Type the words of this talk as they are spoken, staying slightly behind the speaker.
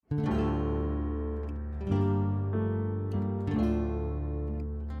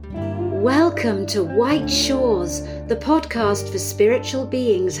Welcome to White Shores, the podcast for spiritual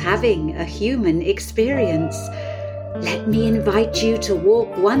beings having a human experience. Let me invite you to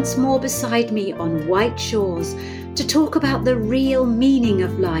walk once more beside me on white shores to talk about the real meaning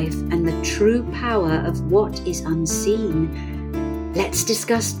of life and the true power of what is unseen. Let's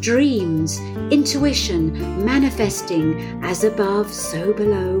discuss dreams, intuition, manifesting, as above, so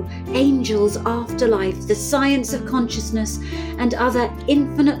below, angels, afterlife, the science of consciousness, and other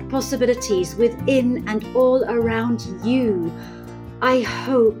infinite possibilities within and all around you. I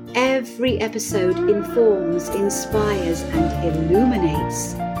hope every episode informs, inspires, and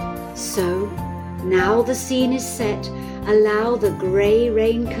illuminates. So, now the scene is set. Allow the grey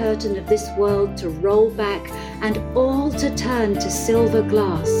rain curtain of this world to roll back and all to turn to silver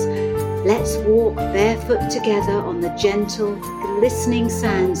glass. Let's walk barefoot together on the gentle, glistening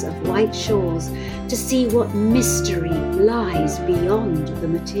sands of white shores to see what mystery lies beyond the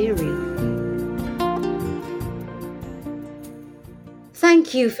material.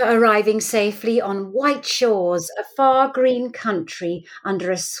 Thank you for arriving safely on white shores, a far green country under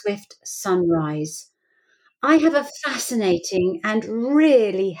a swift sunrise. I have a fascinating and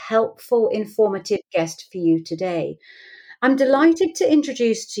really helpful, informative guest for you today. I'm delighted to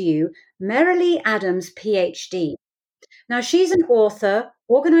introduce to you Marilee Adams, PhD. Now, she's an author,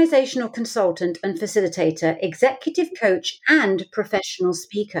 organizational consultant and facilitator, executive coach, and professional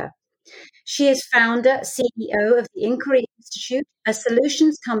speaker. She is founder, CEO of the Inquiry Institute, a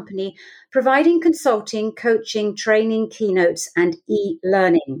solutions company providing consulting, coaching, training, keynotes, and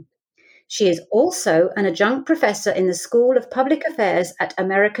e-learning. She is also an adjunct professor in the School of Public Affairs at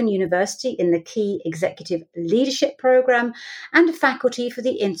American University in the Key Executive Leadership Program and faculty for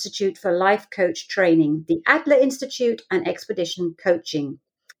the Institute for Life Coach Training, the Adler Institute, and Expedition Coaching.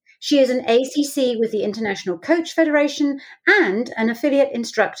 She is an ACC with the International Coach Federation and an affiliate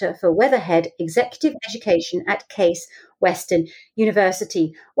instructor for Weatherhead Executive Education at Case Western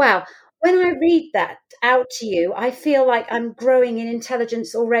University. Wow. When I read that out to you, I feel like I'm growing in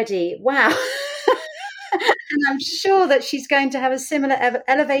intelligence already. Wow. And I'm sure that she's going to have a similar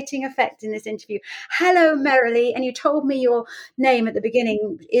elevating effect in this interview. Hello, Marilee. And you told me your name at the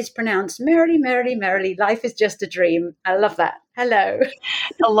beginning is pronounced Marilee. Life is just a dream. I love that. Hello.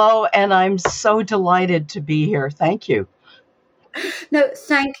 Hello, and I'm so delighted to be here. Thank you. No,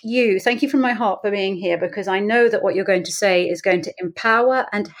 thank you. Thank you from my heart for being here, because I know that what you're going to say is going to empower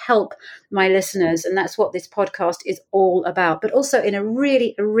and help my listeners. And that's what this podcast is all about, but also in a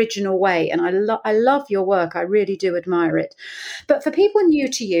really original way. And I love your work. I really do admire it. But for people new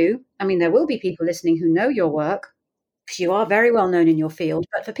to you, I mean, there will be people listening who know your work because you are very well known in your field.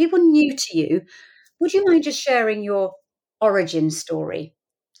 But for people new to you, would you mind just sharing your origin story?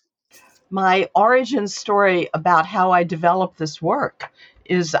 My origin story about how I developed this work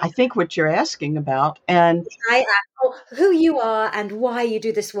is, I think, what you're asking about. And who you are and why you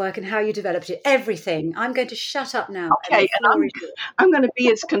do this work and how you developed it, everything. I'm going to shut up now. Okay, and I'm going to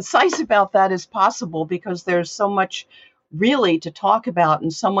be as concise about that as possible, because there's so much really to talk about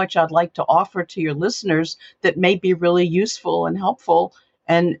and so much I'd like to offer to your listeners that may be really useful and helpful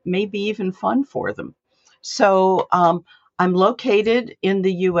and maybe even fun for them. So, I'm located in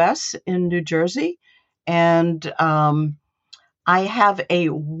the U.S., in New Jersey, and I have a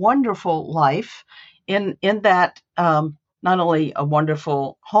wonderful life in that not only a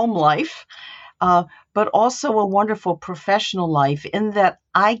wonderful home life, but also a wonderful professional life, in that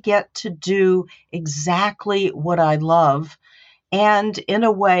I get to do exactly what I love, and in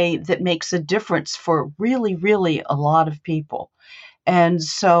a way that makes a difference for really, really a lot of people. And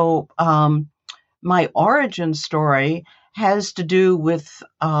so my origin story has to do with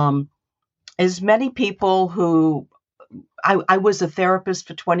as many people who I was a therapist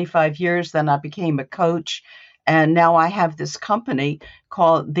for 25 years, then I became a coach, and now I have this company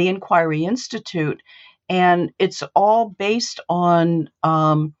called the Inquiry Institute, and it's all based on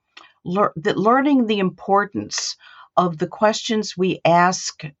learning the importance of the questions we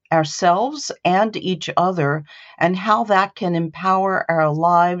ask ourselves and each other, and how that can empower our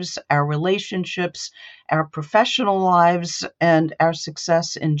lives, our relationships, our professional lives, and our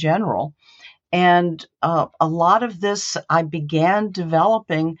success in general. And a lot of this I began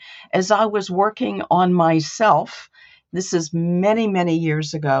developing as I was working on myself. This is many, many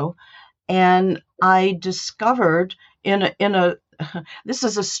years ago. And I discovered this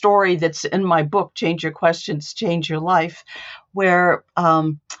is a story that's in my book, Change Your Questions, Change Your Life, where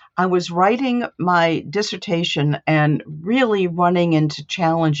I was writing my dissertation and really running into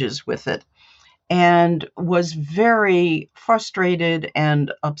challenges with it, and was very frustrated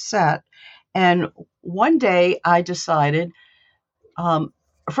and upset. And one day I decided,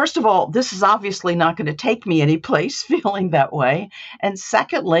 first of all, this is obviously not going to take me anyplace feeling that way. And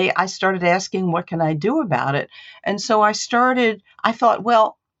secondly, I started asking, what can I do about it? And so I thought,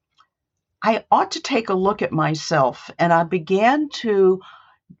 well, I ought to take a look at myself. And I began to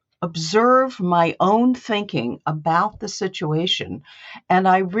observe my own thinking about the situation. And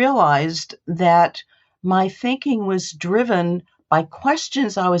I realized that my thinking was driven by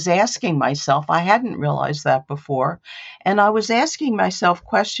questions I was asking myself. I hadn't realized that before. And I was asking myself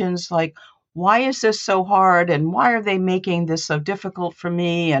questions like, why is this so hard? And why are they making this so difficult for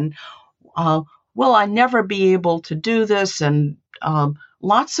me? And uh, will I never be able to do this? And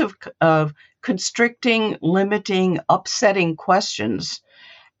lots of constricting, limiting, upsetting questions.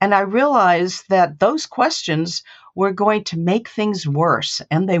 And I realized that those questions were going to make things worse,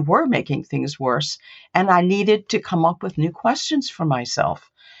 and they were making things worse. And I needed to come up with new questions for myself.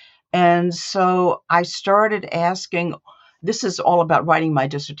 And so I started asking, this is all about writing my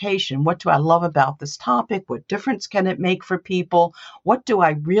dissertation. What do I love about this topic? What difference can it make for people? What do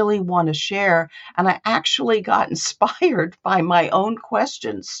I really want to share? And I actually got inspired by my own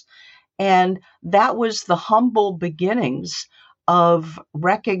questions. And that was the humble beginnings of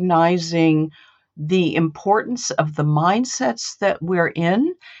recognizing the importance of the mindsets that we're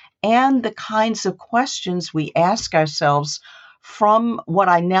in and the kinds of questions we ask ourselves from what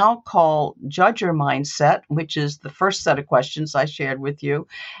I now call judger mindset, which is the first set of questions I shared with you,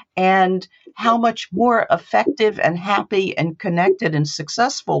 and how much more effective and happy and connected and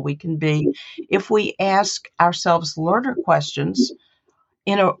successful we can be if we ask ourselves learner questions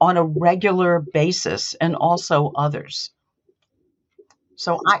on a regular basis, and also others.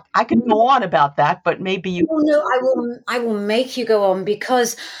 So I could go on about that, but maybe you. Oh, no, I will make you go on,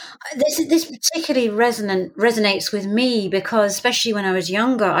 because this particularly resonates with me, because especially when I was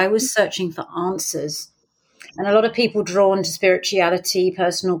younger, I was searching for answers. And a lot of people drawn to spirituality,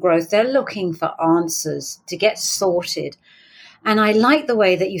 personal growth, they're looking for answers to get sorted. And I like the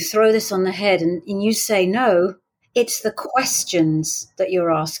way that you throw this on the head and you say, no, it's the questions that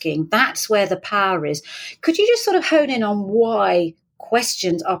you're asking. That's where the power is. Could you just sort of hone in on why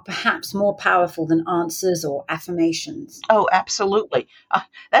questions are perhaps more powerful than answers or affirmations? Oh, absolutely.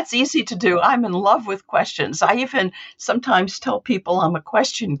 That's easy to do. I'm in love with questions. I even sometimes tell people I'm a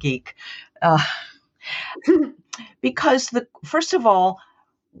question geek. Because first of all,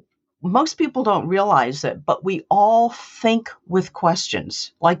 most people don't realize it, but we all think with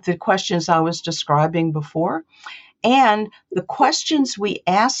questions, like the questions I was describing before. And the questions we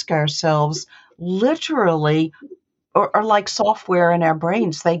ask ourselves literally are like software in our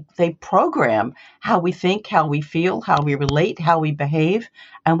brains. They program how we think, how we feel, how we relate, how we behave,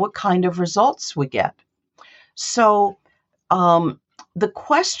 and what kind of results we get. So the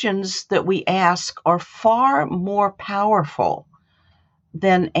questions that we ask are far more powerful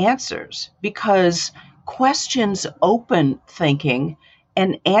than answers, because questions open thinking,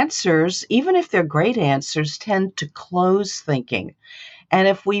 and answers, even if they're great answers, tend to close thinking. And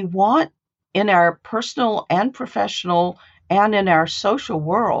if we want, in our personal and professional and in our social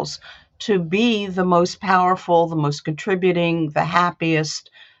worlds, to be the most powerful, the most contributing, the happiest,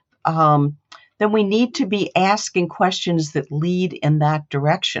 then we need to be asking questions that lead in that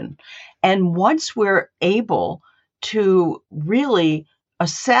direction. And once we're able to really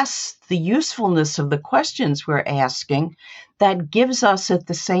assess the usefulness of the questions we're asking, that gives us at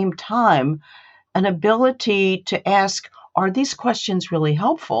the same time an ability to ask, are these questions really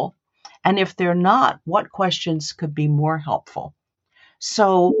helpful? And if they're not, what questions could be more helpful?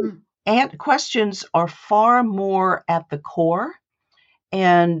 So, and questions are far more at the core,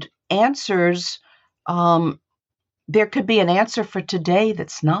 and answers, there could be an answer for today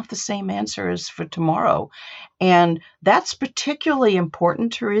that's not the same answer as for tomorrow. And that's particularly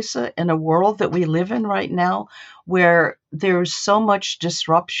important, Teresa, in a world that we live in right now, where there's so much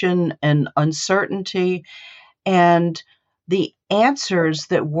disruption and uncertainty, and the answers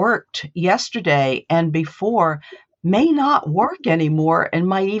that worked yesterday and before may not work anymore and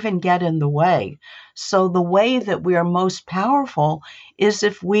might even get in the way. So the way that we are most powerful is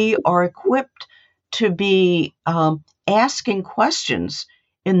if we are equipped to be asking questions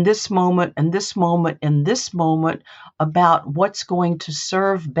in this moment, in this moment, in this moment, about what's going to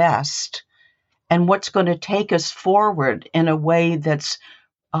serve best and what's going to take us forward in a way that's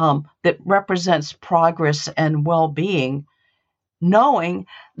that represents progress and well-being, knowing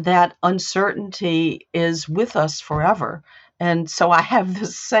that uncertainty is with us forever. And so I have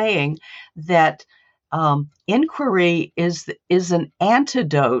this saying that inquiry is an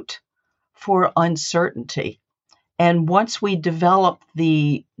antidote for uncertainty. And once we develop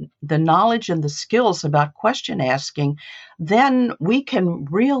the knowledge and the skills about question asking, then we can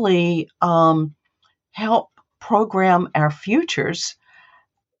really help program our futures.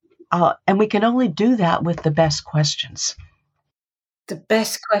 And we can only do that with the best questions. The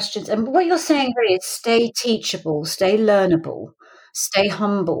best questions. And what you're saying really is stay teachable, stay learnable, stay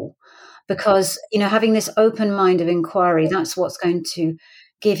humble, because, having this open mind of inquiry, that's what's going to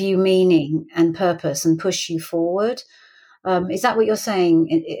give you meaning and purpose and push you forward. Is that what you're saying?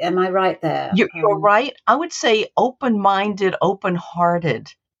 Am I right there? You're right. I would say open-minded,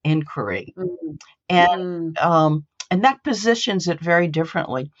 open-hearted inquiry. Mm, And mm. and that positions it very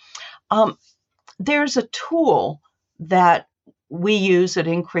differently. There's a tool that we use at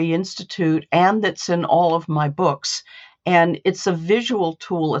Inquiry Institute and that's in all of my books, and it's a visual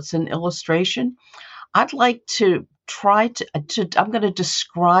tool. It's an illustration. I'd like to try to I'm going to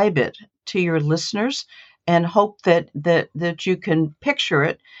describe it to your listeners and hope that you can picture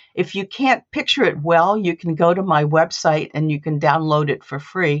it. If you can't picture it well, you can go to my website and you can download it for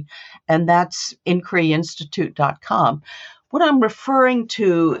free, and that's inquiryinstitute.com. What I'm referring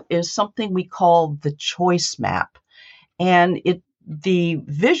to is something we call the choice map, and the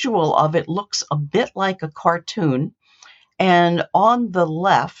visual of it looks a bit like a cartoon, and on the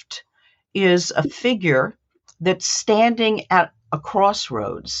left is a figure that's standing at a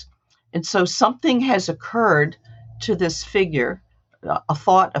crossroads. And so something has occurred to this figure, a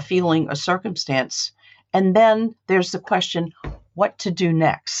thought, a feeling, a circumstance. And then there's the question, what to do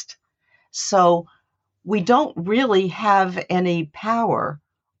next? So we don't really have any power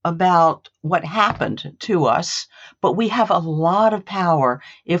about what happened to us, but we have a lot of power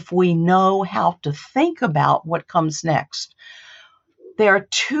if we know how to think about what comes next. There are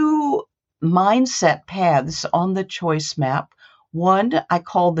two mindset paths on the choice map. One I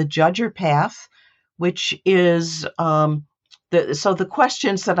call the judger path, which is the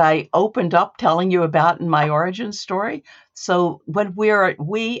questions that I opened up telling you about in my origin story. So when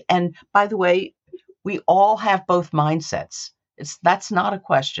and by the way, we all have both mindsets. That's not a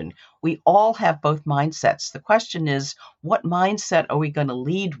question. We all have both mindsets. The question is, what mindset are we going to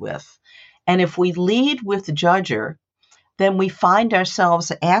lead with? And if we lead with the judger, then we find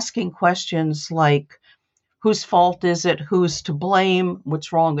ourselves asking questions like, whose fault is it? Who's to blame?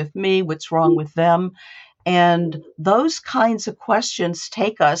 What's wrong with me? What's wrong with them? And those kinds of questions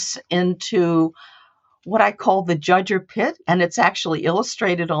take us into what I call the judger pit, and it's actually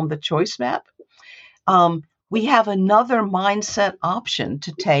illustrated on the choice map. We have another mindset option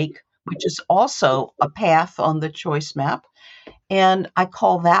to take, which is also a path on the choice map, and I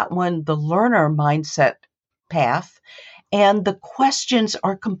call that one the learner mindset path. And the questions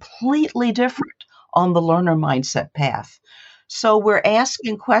are completely different on the learner mindset path. So we're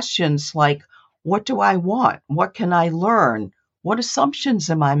asking questions like, what do I want? What can I learn? What assumptions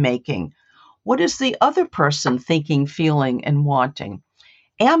am I making? What is the other person thinking, feeling, and wanting?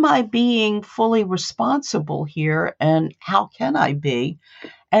 Am I being fully responsible here, and how can I be?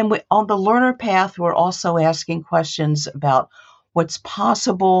 And on the learner path, we're also asking questions about what's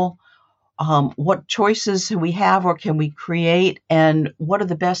possible, what choices do we have or can we create, and what are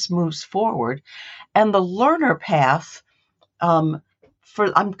the best moves forward. And the learner path, I'm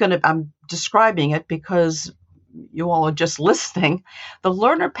describing it because you all are just listening. The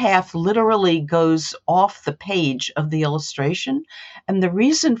learner path literally goes off the page of the illustration. And the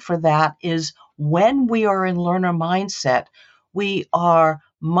reason for that is when we are in learner mindset, we are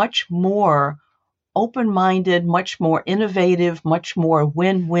much more open-minded, much more innovative, much more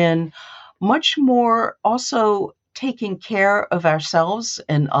win-win, much more also taking care of ourselves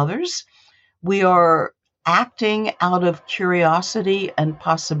and others. We are acting out of curiosity and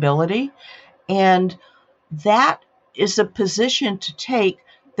possibility. And that is a position to take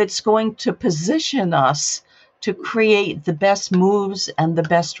that's going to position us to create the best moves and the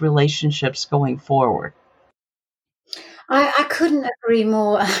best relationships going forward. I couldn't agree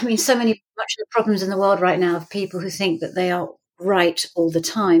more. I mean, much of the problems in the world right now of people who think that they are right all the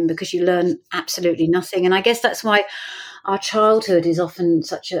time because you learn absolutely nothing. And I guess that's why our childhood is often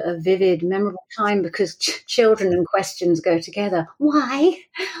such a vivid, memorable time, because children and questions go together. Why?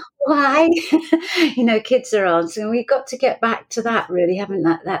 Why? Kids are answering. We've got to get back to that, really, haven't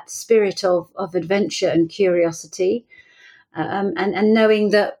that spirit of adventure and curiosity, and knowing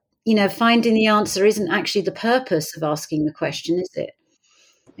that, finding the answer isn't actually the purpose of asking the question, is it?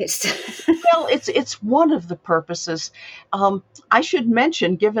 Well, it's one of the purposes. I should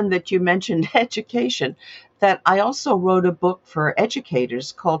mention, given that you mentioned education, that I also wrote a book for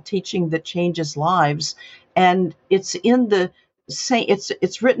educators called Teaching That Changes Lives, and it's in the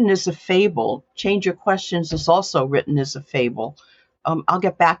it's written as a fable. Change Your Questions is also written as a fable. I'll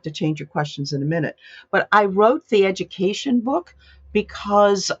get back to Change Your Questions in a minute. But I wrote the education book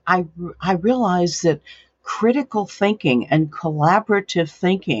because I realized that critical thinking and collaborative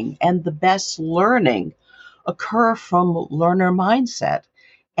thinking and the best learning occur from learner mindset.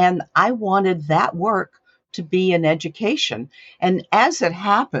 And I wanted that work to be in education. And as it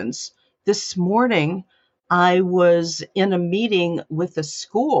happens, this morning I was in a meeting with a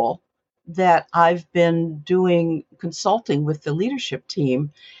school that I've been doing consulting with the leadership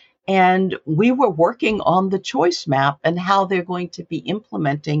team. And we were working on the choice map and how they're going to be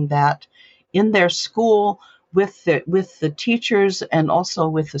implementing that in their school with the teachers and also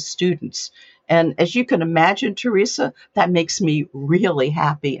with the students. And as you can imagine, Teresa, that makes me really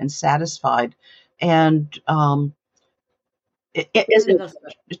happy and satisfied. And I as love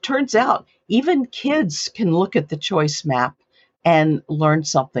that. it turns out, even kids can look at the choice map and learn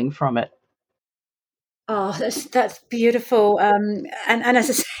something from it. Oh, that's beautiful. And as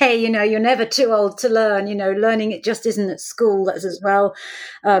I say, you're never too old to learn. Learning it just isn't at school. That's as well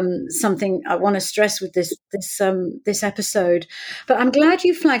something I want to stress with this episode. But I'm glad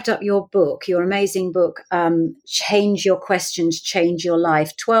you flagged up your book, your amazing book, Change Your Questions, Change Your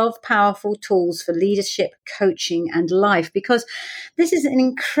Life: 12 Powerful Tools for Leadership, Coaching, and Life. Because this is an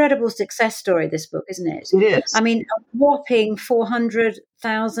incredible success story. This book, isn't it? It is. I mean, a whopping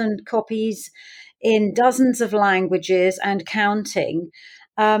 400,000 copies in dozens of languages and counting.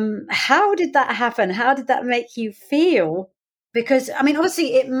 How did that happen? How did that make you feel? Because, I mean,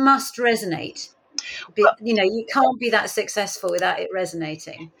 obviously it must resonate. You can't be that successful without it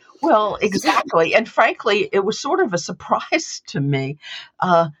resonating. Well, exactly. And frankly, it was sort of a surprise to me.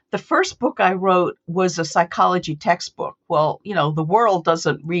 The first book I wrote was a psychology textbook. Well, the world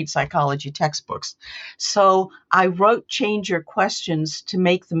doesn't read psychology textbooks. So I wrote Change Your Questions to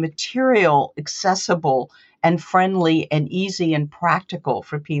make the material accessible and friendly and easy and practical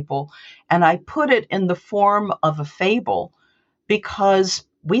for people. And I put it in the form of a fable because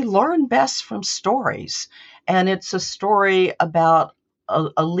we learn best from stories. And it's a story about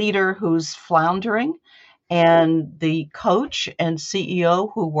a leader who's floundering and the coach and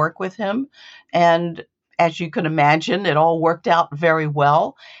CEO who work with him. And as you can imagine, it all worked out very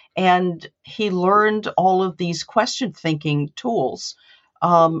well. And he learned all of these question thinking tools.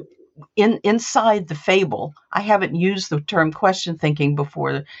 Inside the fable, I haven't used the term question thinking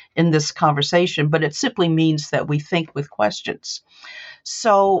before in this conversation, but it simply means that we think with questions.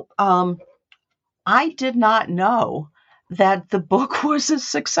 So I did not know that the book was as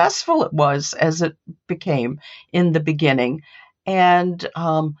successful it was as it became in the beginning, and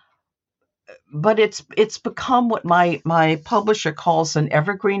but it's become what my publisher calls an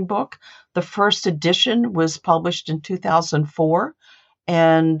evergreen book. The first edition was published in 2004,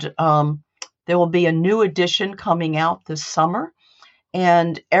 and there will be a new edition coming out this summer.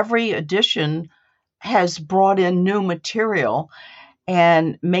 And every edition has brought in new material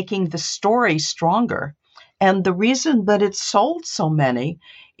and making the story stronger. And the reason that it's sold so many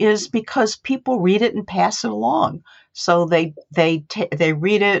is because people read it and pass it along. So they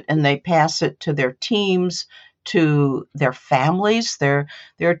read it and they pass it to their teams, to their families. They're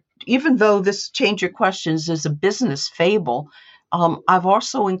even though this Change Your Questions is a business fable, I've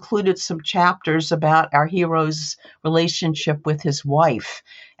also included some chapters about our hero's relationship with his wife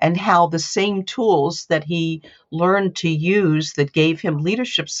and how the same tools that he learned to use that gave him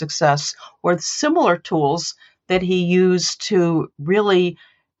leadership success were similar tools that he used to really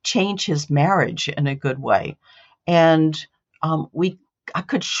change his marriage in a good way. And I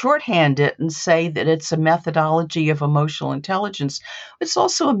could shorthand it and say that it's a methodology of emotional intelligence. It's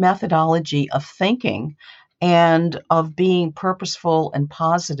also a methodology of thinking and of being purposeful and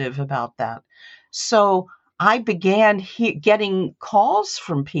positive about that. So I began getting calls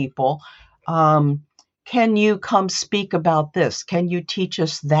from people. Can you come speak about this? Can you teach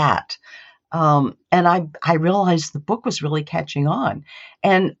us that? And I realized the book was really catching on.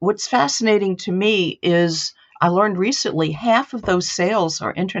 And what's fascinating to me is I learned recently half of those sales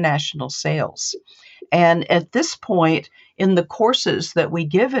are international sales. And at this point in the courses that we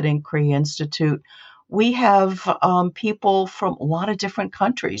give at Inquiry Institute, we have people from a lot of different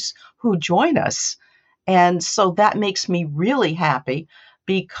countries who join us. And so that makes me really happy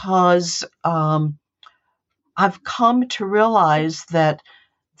because I've come to realize that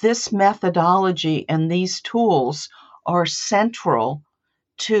this methodology and these tools are central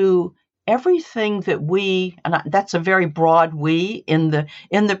to everything that we, and that's a very broad we in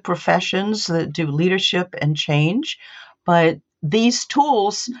the professions that do leadership and change, but these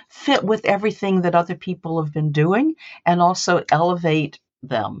tools fit with everything that other people have been doing and also elevate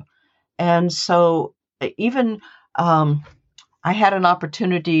them. And so even I had an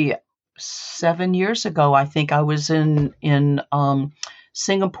opportunity 7 years ago. I think I was in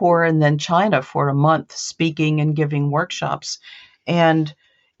Singapore and then China for a month, speaking and giving workshops. And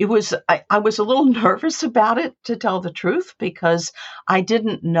I was a little nervous about it, to tell the truth, because I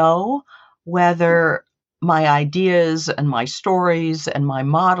didn't know whether my ideas and my stories and my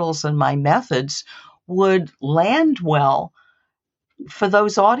models and my methods would land well for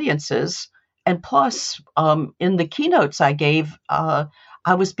those audiences. And plus, in the keynotes I gave,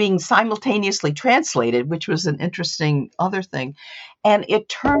 I was being simultaneously translated, which was an interesting other thing. And it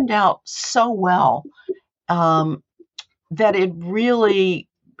turned out so well that it really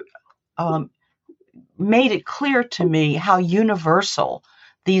made it clear to me how universal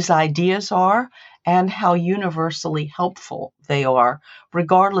these ideas are and how universally helpful they are,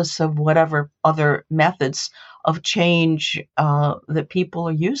 regardless of whatever other methods of change that people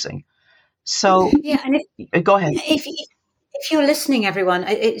are using. So, Yeah, and go ahead. if you're listening, everyone,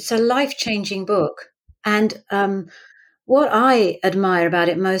 it's a life-changing book. And what I admire about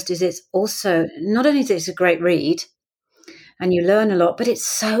it most is it's also, not only is it a great read and you learn a lot, but it's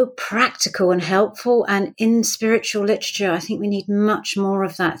so practical and helpful. And in spiritual literature, I think we need much more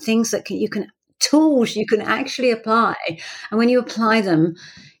of that. Things that tools you can actually apply. And when you apply them,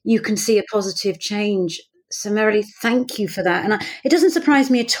 you can see a positive change. So Marilee, thank you for that. And it doesn't surprise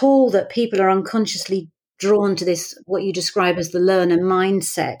me at all that people are unconsciously drawn to this, what you describe as the learner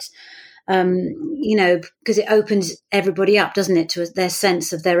mindset. Because it opens everybody up, doesn't it, to their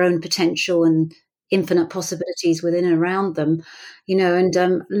sense of their own potential and infinite possibilities within and around them,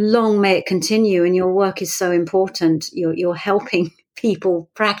 and long may it continue. And your work is so important. You're helping people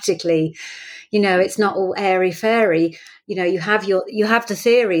practically. It's not all airy fairy. You have the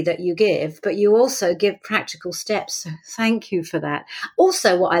theory that you give, but you also give practical steps. So thank you for that.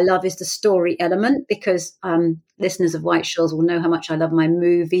 Also, what I love is the story element, because listeners of White Shawls will know how much I love my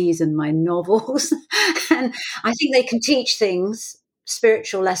movies and my novels. And I think they can teach things,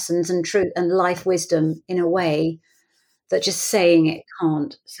 spiritual lessons and truth and life wisdom, in a way that just saying it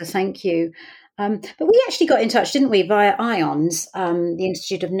can't. So thank you. But we actually got in touch, didn't we, via IONS, the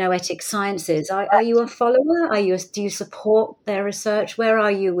Institute of Noetic Sciences. Are you a follower? Do you support their research? Where are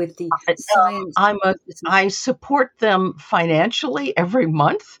you with the science? I support them financially every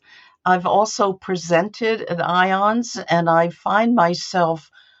month. I've also presented at IONS, and I find myself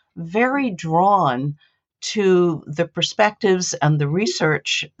very drawn to the perspectives and the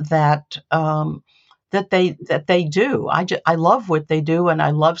research that they do. I love what they do, and I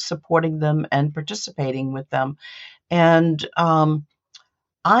love supporting them and participating with them. And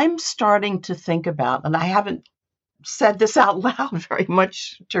I'm starting to think about, and I haven't said this out loud very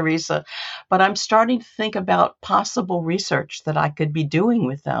much, Teresa, but I'm starting to think about possible research that I could be doing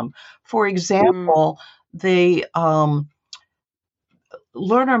with them. For example, the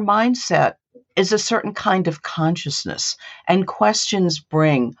learner mindset is a certain kind of consciousness, and questions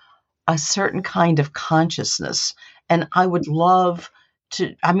bring a certain kind of consciousness. And I would love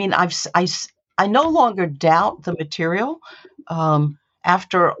to, I no longer doubt the material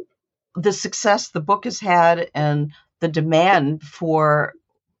after the success the book has had and the demand for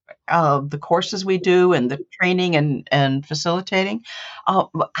the courses we do and the training and facilitating.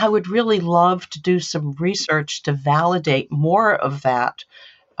 I would really love to do some research to validate more of that.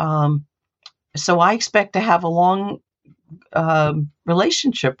 So I expect to have a long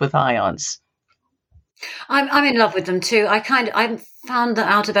relationship with IONS. I'm in love with them too. I found that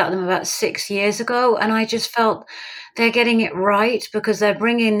out about them about 6 years ago, and I just felt they're getting it right, because they're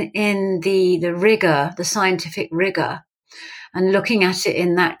bringing in the rigor, the scientific rigor, and looking at it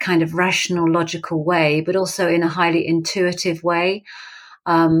in that kind of rational, logical way, but also in a highly intuitive way.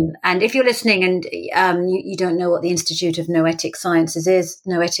 And if you're listening and you don't know what the Institute of Noetic Sciences is,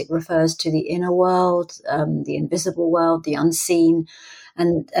 noetic refers to the inner world, the invisible world, the unseen.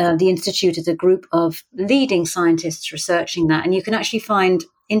 And the Institute is a group of leading scientists researching that. And you can actually find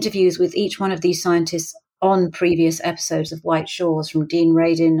interviews with each one of these scientists on previous episodes of White Shawls, from Dean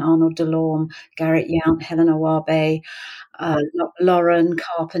Radin, Arnold DeLorme, Garrett Yount, Helena Wabe, Lauren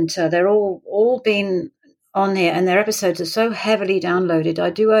Carpenter. They're all been on here, and their episodes are so heavily downloaded. I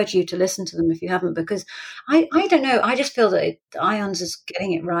do urge you to listen to them if you haven't, because I don't know, I just feel that IONS is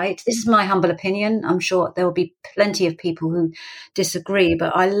getting it right. This is my humble opinion. I'm sure there will be plenty of people who disagree,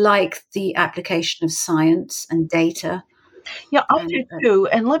 but I like the application of science and data. Yeah, I do too.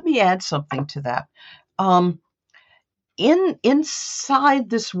 And let me add something to that. Inside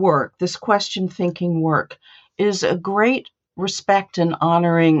this work, this question thinking work, is a great respect and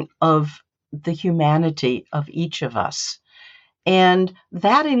honoring of the humanity of each of us. And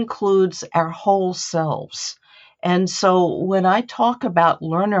that includes our whole selves. And so when I talk about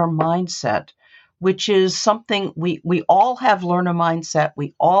learner mindset, which is something we all have learner mindset,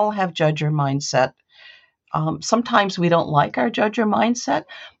 we all have judger mindset. Sometimes we don't like our judger mindset,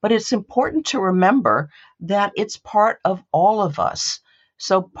 but it's important to remember that it's part of all of us.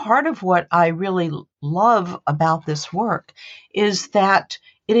 So part of what I really love about this work is that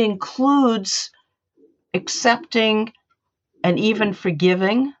it includes accepting and even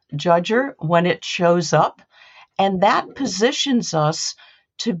forgiving judger when it shows up. And that positions us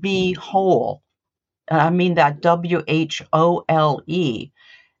to be whole. I mean that WHOLE,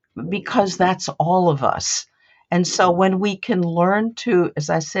 because that's all of us. And so when we can learn to, as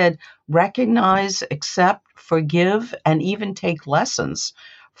I said, recognize, accept, forgive, and even take lessons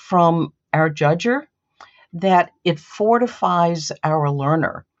from our judger, that it fortifies our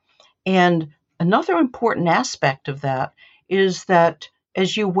learner. And another important aspect of that is that,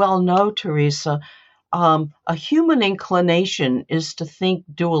 as you well know, Teresa, a human inclination is to think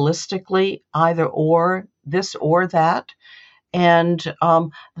dualistically, either or, this or that. And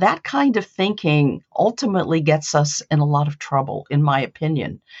that kind of thinking ultimately gets us in a lot of trouble, in my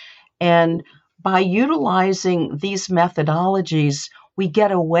opinion. And by utilizing these methodologies, we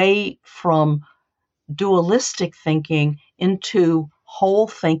get away from dualistic thinking into whole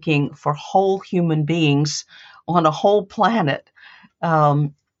thinking for whole human beings on a whole planet.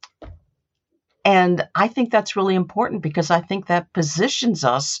 Um, and I think that's really important because I think that positions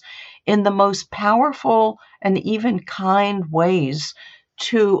us in the most powerful and even kind ways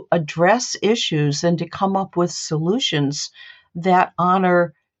to address issues and to come up with solutions that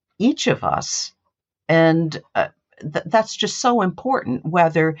honor each of us. And that's just so important,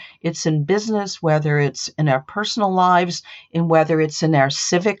 whether it's in business, whether it's in our personal lives, and whether it's in our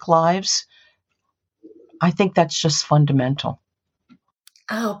civic lives. I think that's just fundamental.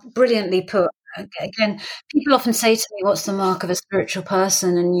 Oh, brilliantly put. Again, people often say to me, "What's the mark of a spiritual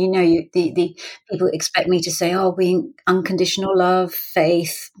person?" And the people expect me to say, "Oh, being unconditional love,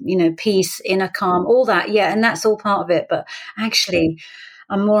 faith, peace, inner calm, all that." Yeah, and that's all part of it. But actually,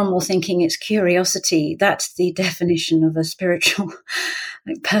 I'm more and more thinking it's curiosity. That's the definition of a spiritual,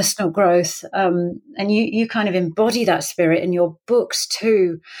 like personal growth. And you kind of embody that spirit in your books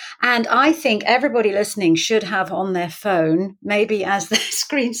too. And I think everybody listening should have on their phone, maybe as their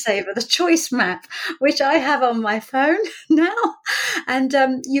screensaver, the choice map, which I have on my phone now. And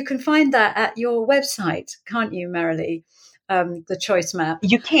you can find that at your website, can't you, Marilee? The choice map.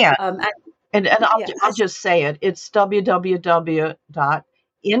 You can. And I'll, Yeah, I'll just say it. It's www.inquiry,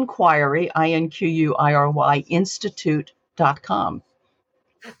 INQUIRY, institute.com.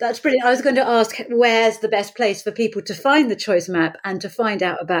 that's brilliant. I was going to ask, where's the best place for people to find the choice map and to find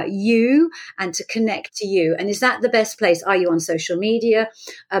out about you and to connect to you? And is that the best place? Are you on social media?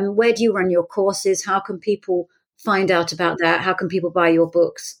 Where do you run your courses? How can people find out about that? How can people buy your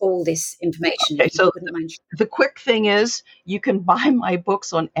books? All this information, Okay, if you so wouldn't mind. the quick thing is you can buy my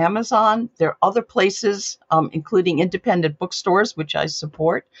books on Amazon. There are other places, including independent bookstores, which I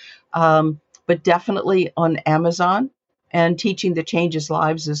support, but definitely on Amazon. And Teaching That Changes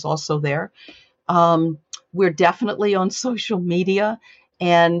Lives is also there. Um, we're definitely on social media,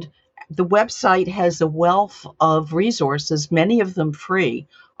 and the website has a wealth of resources, many of them free,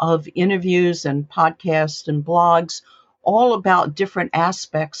 of interviews and podcasts and blogs, all about different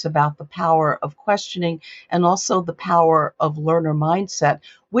aspects about the power of questioning and also the power of learner mindset,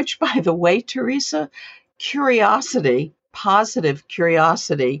 which, by the way, Teresa, curiosity, positive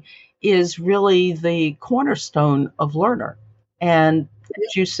curiosity, is really the cornerstone of learner. And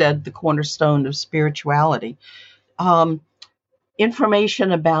as you said, the cornerstone of spirituality. Um,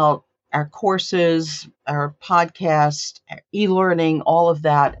 Information about our courses, our podcast, our e-learning, all of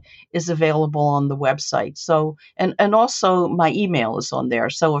that is available on the website. So, and also my email is on there.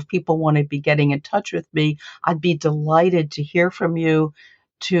 So if people want to be getting in touch with me, I'd be delighted to hear from you,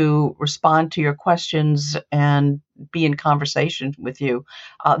 to respond to your questions and be in conversation with you.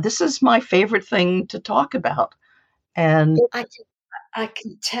 This is my favorite thing to talk about. And I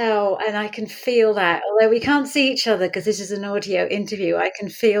can tell and I can feel that. Although we can't see each other because this is an audio interview, I can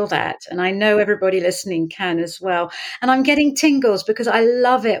feel that. And I know everybody listening can as well. And I'm getting tingles because I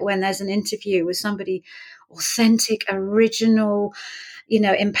love it when there's an interview with somebody authentic, original,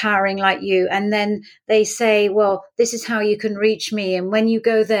 empowering like you. And then they say, well, this is how you can reach me. And when you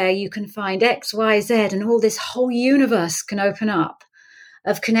go there, you can find X, Y, Z, and all this whole universe can open up.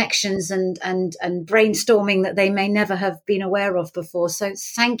 of connections and brainstorming that they may never have been aware of before. So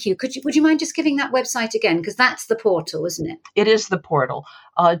thank you. Would you mind just giving that website again? Because that's the portal, isn't it? It is the portal,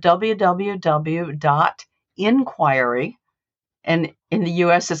 www.inquiry, and in the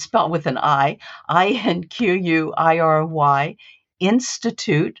US it's spelled with an I, INQUIRY,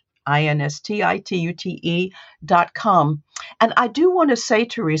 Institute, INSTITUTE.com. And I do want to say,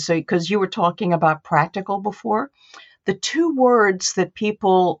 Teresa, because you were talking about practical before, the two words that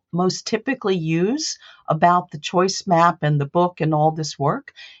people most typically use about the choice map and the book and all this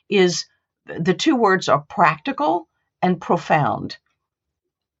work is the two words are practical and profound.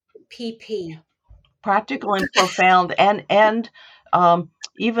 PP. Practical and profound. And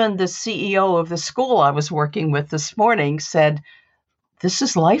even the CEO of the school I was working with this morning said, this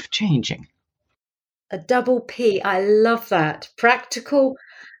is life-changing. A double P. I love that. Practical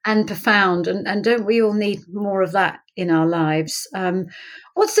and profound. And don't we all need more of that in our lives?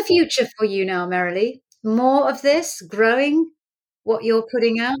 What's the future for you now, Marilee? More of this, growing what you're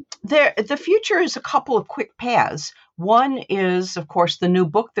putting out? The future is a couple of quick paths. One is, of course, the new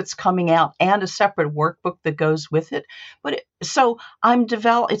book that's coming out and a separate workbook that goes with it. So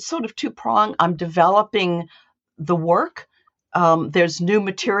it's sort of two-pronged. I'm developing the work. There's new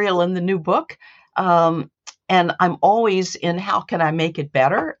material in the new book. And I'm always in how can I make it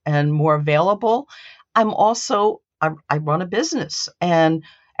better and more available. I run a business, and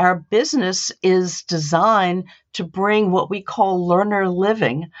our business is designed to bring what we call learner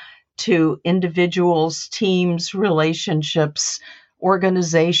living to individuals, teams, relationships,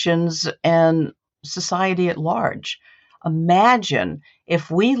 organizations, and society at large. Imagine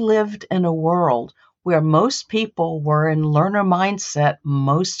if we lived in a world where most people were in learner mindset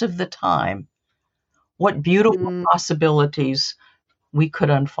most of the time. What beautiful possibilities we could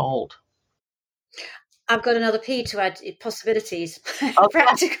unfold. I've got another P to add, possibilities. Okay.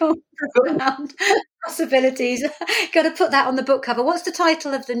 Practical, profound possibilities. Got to put that on the book cover. What's the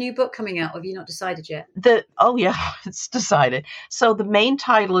title of the new book coming out? Have you not decided yet? It's decided. So the main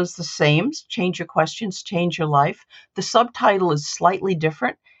title is the same, Change Your Questions, Change Your Life. The subtitle is slightly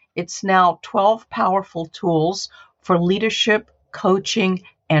different. It's now 12 Powerful Tools for Leadership, Coaching,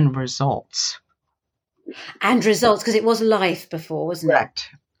 and Results. And results, because it was life before, wasn't it?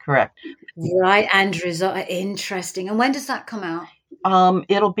 Correct. Right, and result. Interesting. And when does that come out?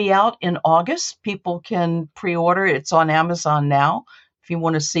 It'll be out in August. People can pre-order. It's on Amazon now if you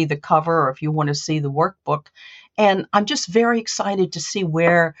want to see the cover or if you want to see the workbook. And I'm just very excited to see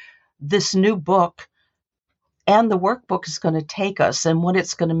where this new book and the workbook is going to take us and what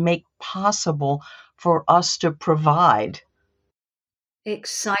it's going to make possible for us to provide.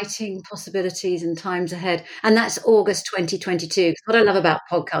 Exciting possibilities and times ahead. And that's August 2022. What I love about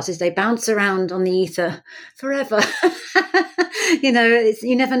podcasts is they bounce around on the ether forever. You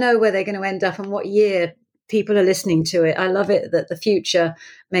never know where they're going to end up and what year people are listening to it. I love it that the future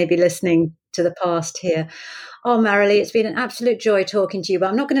may be listening to the past here. Oh, Marilee, it's been an absolute joy talking to you, but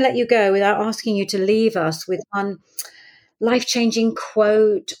I'm not going to let you go without asking you to leave us with one life-changing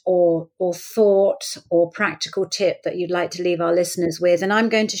quote or thought or practical tip that you'd like to leave our listeners with. And I'm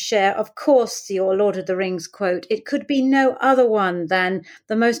going to share, of course, your Lord of the Rings quote. It could be no other one than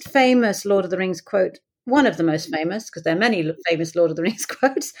the most famous Lord of the Rings quote, one of the most famous, because there are many famous Lord of the Rings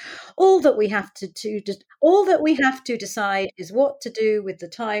quotes. All that we have to decide is what to do with the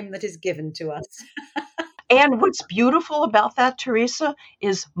time that is given to us. And what's beautiful about that, Teresa,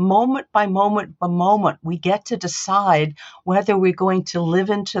 is moment by moment by moment, we get to decide whether we're going to live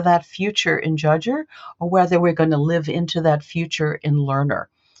into that future in Judger or whether we're going to live into that future in Learner.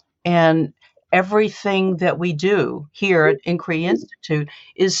 And everything that we do here at Inquiry Institute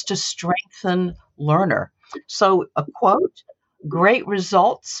is to strengthen Learner. So a quote, great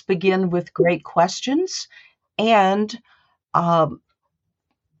results begin with great questions, and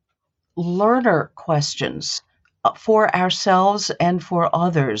learner questions for ourselves and for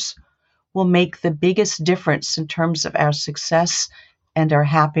others will make the biggest difference in terms of our success and our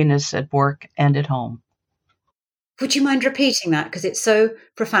happiness at work and at home. Would you mind repeating that? Because it's so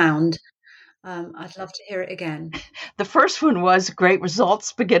profound. I'd love to hear it again. The first one was great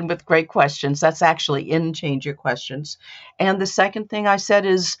results begin with great questions. That's actually in Change Your Questions. And the second thing I said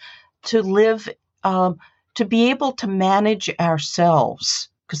is to live, to be able to manage ourselves,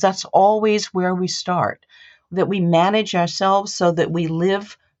 because that's always where we start, that we manage ourselves so that we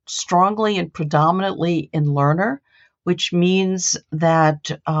live strongly and predominantly in Learner, which means that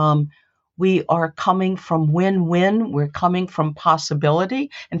we are coming from win-win. We're coming from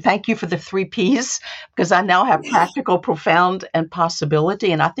possibility. And thank you for the 3 Ps, because I now have practical, profound, and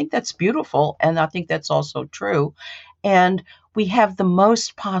possibility. And I think that's beautiful. And I think that's also true. And we have the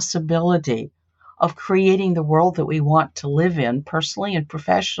most possibility of creating the world that we want to live in, personally and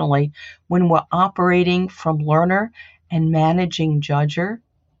professionally, when we're operating from learner and managing judger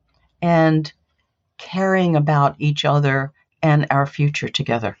and caring about each other and our future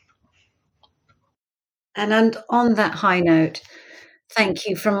together. And on that high note, thank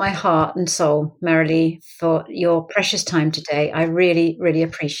you from my heart and soul, Marilee, for your precious time today. I really, really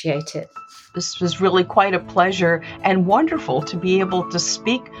appreciate it. This was really quite a pleasure and wonderful to be able to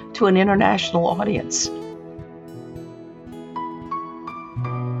speak to an international audience.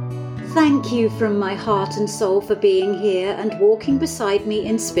 Thank you from my heart and soul for being here and walking beside me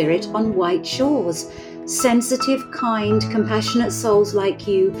in spirit on white shores. Sensitive, kind, compassionate souls like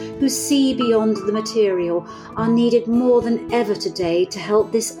you who see beyond the material are needed more than ever today to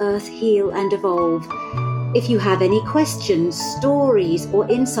help this earth heal and evolve. If you have any questions, stories, or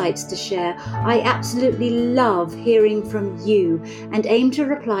insights to share, I absolutely love hearing from you and aim to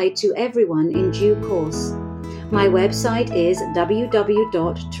reply to everyone in due course. My website is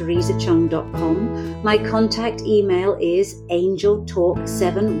www.teresachung.com. My contact email is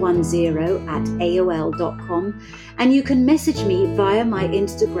angeltalk710@aol.com. And you can message me via my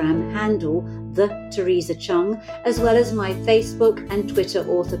Instagram handle, The Teresa Chung, as well as my Facebook and Twitter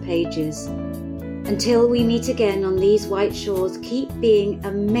author pages. Until we meet again on these white shores, keep being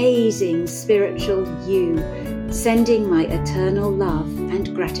amazing spiritual you, sending my eternal love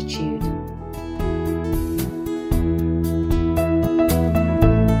and gratitude.